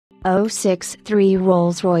063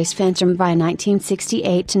 Rolls-Royce Phantom Vi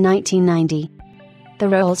 1968 to 1990. The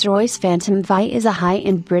Rolls-Royce Phantom Vi is a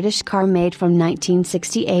high-end British car made from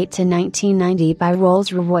 1968 to 1990 by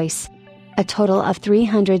Rolls-Royce. A total of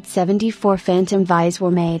 374 PhantomVis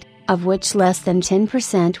were made, of which less than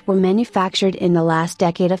 10% were manufactured in the last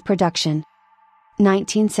decade of production.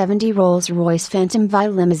 1970 Rolls-Royce Phantom Vi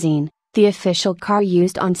Limousine, the official car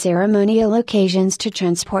used on ceremonial occasions to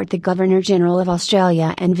transport the Governor-General of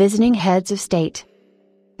Australia and visiting heads of state.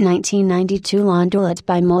 1992 Landaulet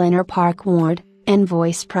by Mulliner Park Ward,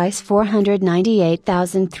 invoice price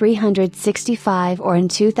 £498,365 or in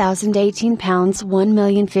 2018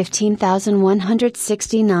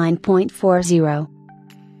 £1,015,169.40.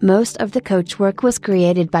 Most of the coachwork was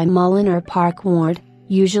created by Mulliner Park Ward,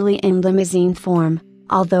 usually in limousine form,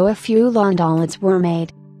 although a few Landaulets were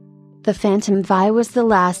made. The Phantom Vi was the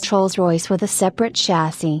last Rolls-Royce with a separate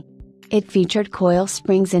chassis. It featured coil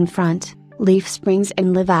springs in front, leaf springs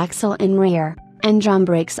and live axle in rear, and drum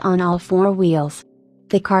brakes on all four wheels.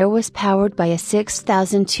 The car was powered by a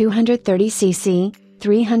 6,230cc,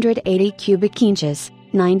 380 cubic inches,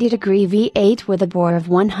 90-degree V8 with a bore of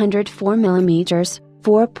 104 mm,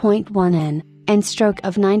 4.1 N, and stroke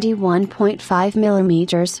of 91.5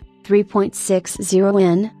 mm, 3.60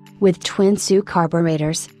 N, with twin Sue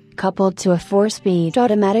carburetors, coupled to a 4-speed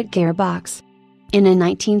automatic gearbox. In a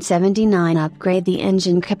 1979 upgrade, the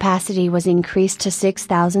engine capacity was increased to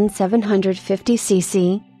 6,750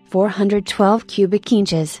 cc, 412 cubic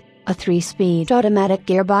inches, a 3-speed automatic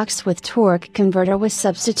gearbox with torque converter was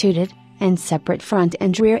substituted, and separate front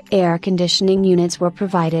and rear air conditioning units were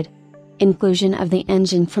provided. Inclusion of the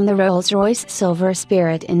engine from the Rolls-Royce Silver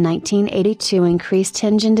Spirit in 1982 increased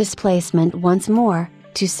engine displacement once more,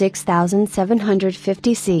 to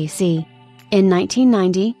 6,750 cc. In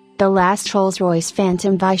 1990, the last Rolls-Royce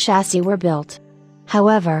Phantom Vi chassis were built.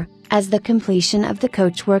 However, as the completion of the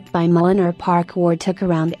coachwork by Mulliner Park Ward took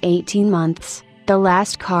around 18 months, the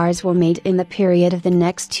last cars were made in the period of the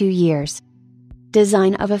next 2 years.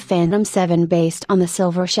 Design of a Phantom 7 based on the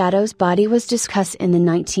Silver Shadow's body was discussed in the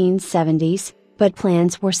 1970s, but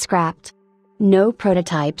plans were scrapped. No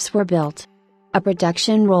prototypes were built. A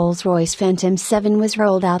production Rolls-Royce Phantom 7 was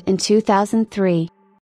rolled out in 2003.